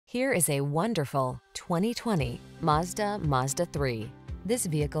Here is a wonderful 2020 Mazda Mazda 3. This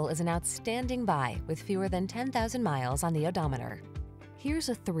vehicle is an outstanding buy with fewer than 10,000 miles on the odometer. Here's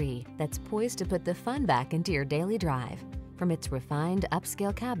a 3 that's poised to put the fun back into your daily drive. From its refined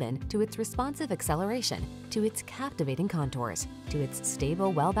upscale cabin to its responsive acceleration to its captivating contours to its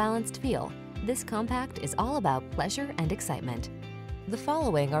stable, well-balanced feel, this compact is all about pleasure and excitement. The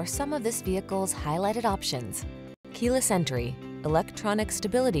following are some of this vehicle's highlighted options: keyless entry, electronic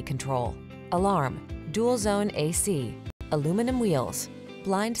stability control, alarm, dual zone AC, aluminum wheels,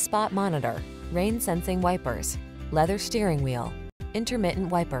 blind spot monitor, rain sensing wipers, leather steering wheel, intermittent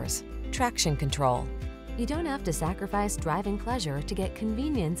wipers, traction control. You don't have to sacrifice driving pleasure to get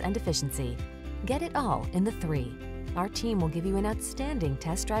convenience and efficiency. Get it all in the 3. Our team will give you an outstanding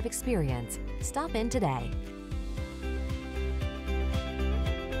test drive experience. Stop in today.